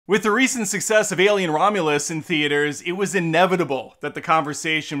With the recent success of Alien Romulus in theaters, it was inevitable that the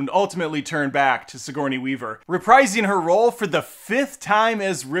conversation would ultimately turn back to Sigourney Weaver, reprising her role for the 5th time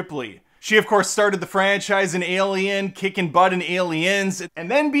as Ripley. She of course started the franchise in Alien, kicking butt in Aliens,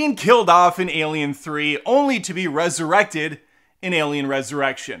 and then being killed off in Alien 3, only to be resurrected in Alien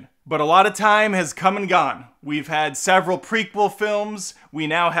Resurrection. But a lot of time has come and gone. We've had several prequel films. We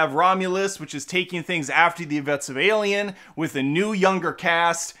now have Romulus, which is taking things after the events of Alien with a new, younger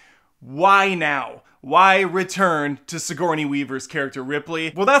cast. Why now? Why return to Sigourney Weaver's character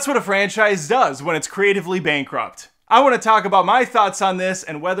Ripley? Well, that's what a franchise does when it's creatively bankrupt. I want to talk about my thoughts on this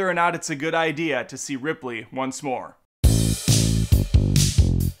and whether or not it's a good idea to see Ripley once more.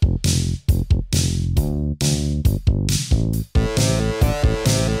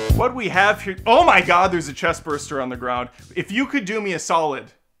 What we have here, oh my god, there's a chest burster on the ground. If you could do me a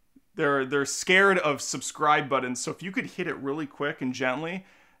solid, they're scared of subscribe buttons, so if you could hit it really quick and gently,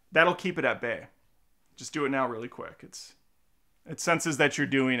 that'll keep it at bay. Just do it now really quick. It senses that you're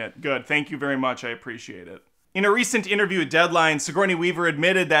doing it. Good, thank you very much, I appreciate it. In a recent interview at Deadline, Sigourney Weaver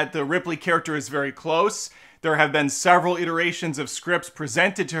admitted that the Ripley character is very close. There have been several iterations of scripts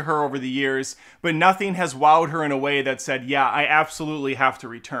presented to her over the years, but nothing has wowed her in a way that said, yeah, I absolutely have to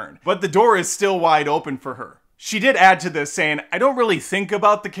return. But the door is still wide open for her. She did add to this saying, I don't really think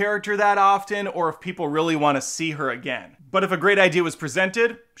about the character that often, or if people really want to see her again. But if a great idea was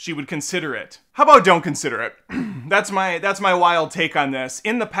presented, she would consider it. How about don't consider it? That's my wild take on this.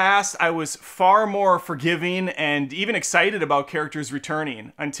 In the past, I was far more forgiving and even excited about characters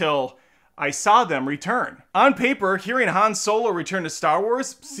returning until I saw them return. On paper, hearing Han Solo return to Star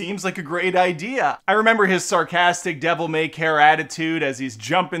Wars seems like a great idea. I remember his sarcastic devil-may-care attitude as he's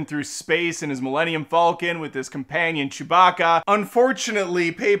jumping through space in his Millennium Falcon with his companion Chewbacca.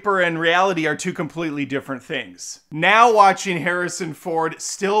 Unfortunately, paper and reality are two completely different things. Now watching Harrison Ford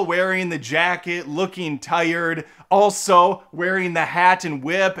still wearing the jacket, looking tired, also wearing the hat and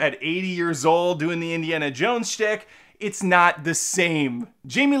whip at 80 years old doing the Indiana Jones shtick, it's not the same.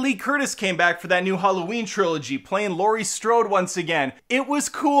 Jamie Lee Curtis came back for that new Halloween trilogy, playing Laurie Strode once again. It was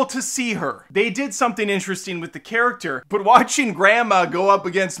cool to see her. They did something interesting with the character, but watching Grandma go up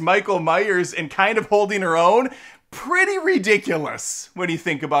against Michael Myers and kind of holding her own, pretty ridiculous when you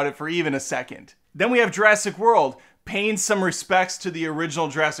think about it for even a second. Then we have Jurassic World, paying some respects to the original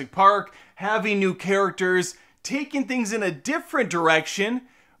Jurassic Park, having new characters, taking things in a different direction,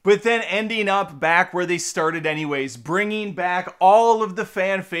 but then ending up back where they started anyways, bringing back all of the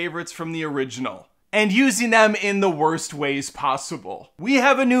fan favorites from the original and using them in the worst ways possible. We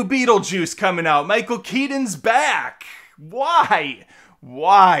have a new Beetlejuice coming out. Michael Keaton's back. Why?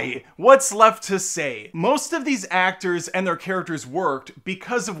 Why? What's left to say? Most of these actors and their characters worked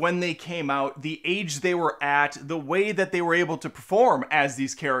because of when they came out, the age they were at, the way that they were able to perform as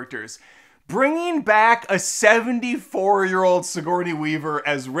these characters. Bringing back a 74-year-old Sigourney Weaver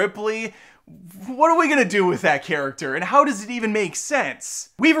as Ripley, what are we gonna do with that character, and how does it even make sense?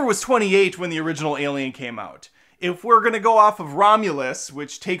 Weaver was 28 when the original Alien came out. If we're gonna go off of Romulus,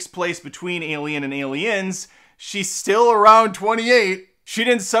 which takes place between Alien and Aliens, she's still around 28. She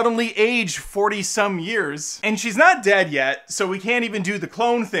didn't suddenly age 40-some years. And she's not dead yet, so we can't even do the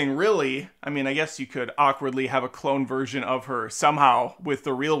clone thing, really. I mean, I guess you could awkwardly have a clone version of her somehow, with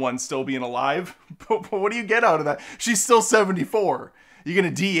the real one still being alive. But what do you get out of that? She's still 74. You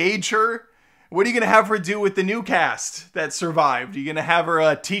gonna de-age her? What are you gonna have her do with the new cast that survived? Are you gonna have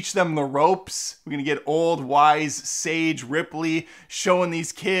her teach them the ropes? We're gonna get old, wise, sage Ripley showing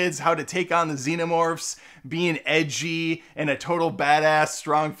these kids how to take on the xenomorphs, being edgy and a total badass,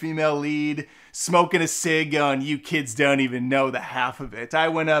 strong female lead, smoking a cig going, you kids don't even know the half of it. I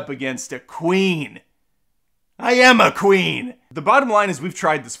went up against a queen. I am a queen. The bottom line is we've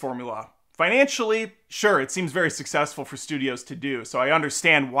tried this formula. Financially, sure, it seems very successful for studios to do, so I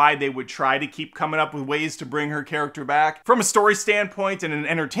understand why they would try to keep coming up with ways to bring her character back. From a story standpoint and an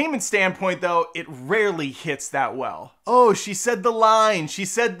entertainment standpoint, though, it rarely hits that well. Oh, she said the line, she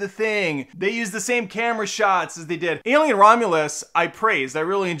said the thing. They used the same camera shots as they did. Alien Romulus, I praised. I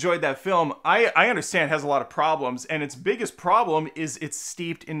really enjoyed that film. I understand it has a lot of problems, and its biggest problem is it's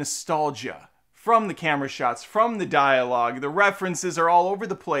steeped in nostalgia. From the camera shots, from the dialogue, the references are all over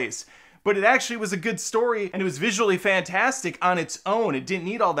the place. But it actually was a good story, and it was visually fantastic on its own. It didn't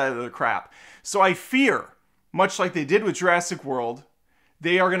need all that other crap. So I fear, much like they did with Jurassic World,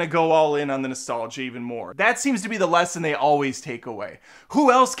 they are going to go all in on the nostalgia even more. That seems to be the lesson they always take away.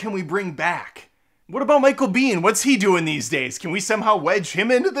 Who else can we bring back? What about Michael Biehn? What's he doing these days? Can we somehow wedge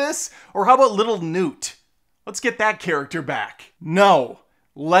him into this? Or how about Little Newt? Let's get that character back. No,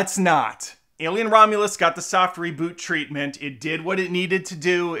 let's not. Alien Romulus got the soft reboot treatment. It did what it needed to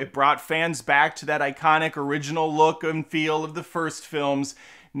do. It brought fans back to that iconic original look and feel of the first films.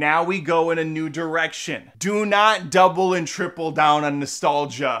 Now we go in a new direction. Do not double and triple down on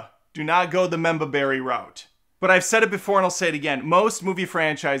nostalgia. Do not go the Memberberry route. But I've said it before and I'll say it again. Most movie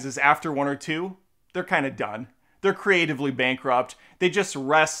franchises, after one or two, they're kind of done. They're creatively bankrupt. They just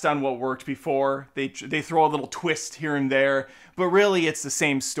rest on what worked before. They throw a little twist here and there, but really it's the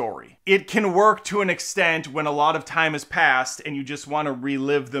same story. It can work to an extent when a lot of time has passed and you just want to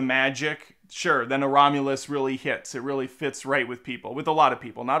relive the magic. Sure, then a Romulus really hits. It really fits right with people, with a lot of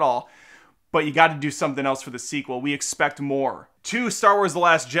people, not all. But you got to do something else for the sequel. We expect more. To Star Wars The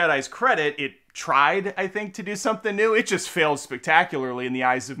Last Jedi's credit, it tried, I think, to do something new. It just failed spectacularly in the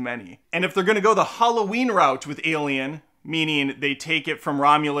eyes of many. And if they're going to go the Halloween route with Alien, meaning they take it from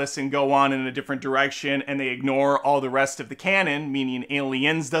Romulus and go on in a different direction and they ignore all the rest of the canon, meaning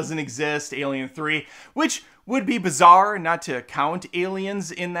Aliens doesn't exist, Alien 3, which would be bizarre not to count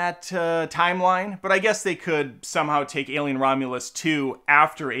Aliens in that timeline, but I guess they could somehow take Alien Romulus 2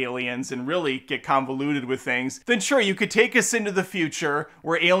 after Aliens and really get convoluted with things. Then sure, you could take us into the future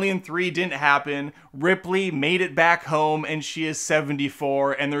where Alien 3 didn't happen, Ripley made it back home and she is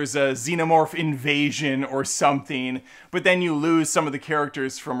 74 and there's a xenomorph invasion or something, but then you lose some of the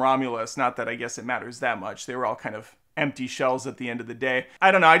characters from Romulus. Not that I guess it matters that much. They were all kind of empty shells at the end of the day. I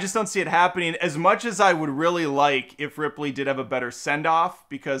don't know, I just don't see it happening as much as I would really like if Ripley did have a better send-off,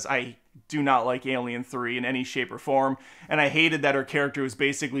 because I do not like Alien 3 in any shape or form, and I hated that her character was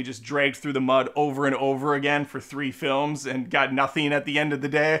basically just dragged through the mud over and over again for 3 films and got nothing at the end of the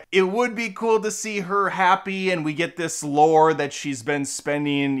day. It would be cool to see her happy and we get this lore that she's been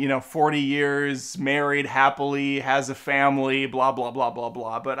spending, 40 years married happily, has a family, blah, blah, blah, blah,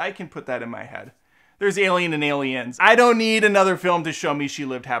 blah, but I can put that in my head. There's Alien and Aliens. I don't need another film to show me she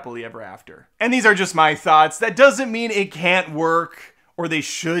lived happily ever after. And these are just my thoughts. That doesn't mean it can't work or they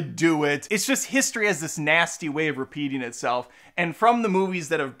should do it. It's just history has this nasty way of repeating itself. And from the movies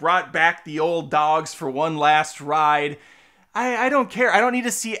that have brought back the old dogs for one last ride, I don't care. I don't need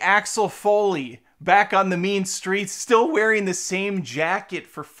to see Axel Foley back on the mean streets still wearing the same jacket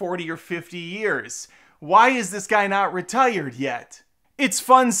for 40 or 50 years. Why is this guy not retired yet? It's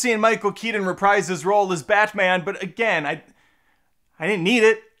fun seeing Michael Keaton reprise his role as Batman, but again, I didn't need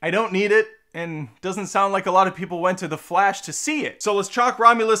it. I don't need it. And doesn't sound like a lot of people went to The Flash to see it. So let's chalk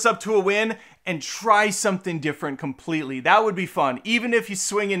Romulus up to a win and try something different completely. That would be fun. Even if you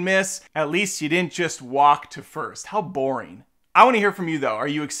swing and miss, at least you didn't just walk to first. How boring. I want to hear from you though. Are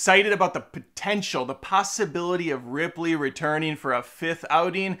you excited about the potential, the possibility of Ripley returning for a 5th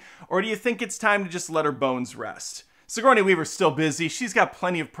outing? Or do you think it's time to just let her bones rest? Sigourney Weaver's still busy. She's got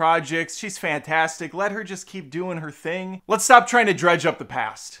plenty of projects. She's fantastic. Let her just keep doing her thing. Let's stop trying to dredge up the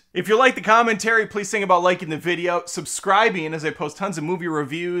past. If you like the commentary, please think about liking the video, subscribing as I post tons of movie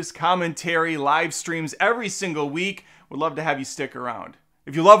reviews, commentary, live streams every single week. Would love to have you stick around.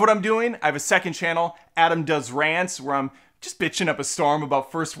 If you love what I'm doing, I have a second channel, Adam Does Rants, where I'm just bitching up a storm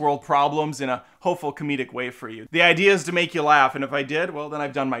about first world problems in a hopeful comedic way for you. The idea is to make you laugh, and if I did, well, then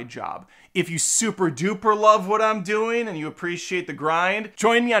I've done my job. If you super duper love what I'm doing and you appreciate the grind,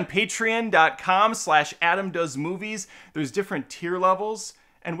 join me on patreon.com/AdamDoesMovies. There's different tier levels,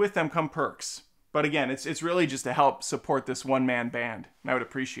 and with them come perks. But again, it's really just to help support this one-man band, and I would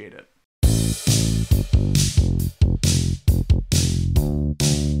appreciate it.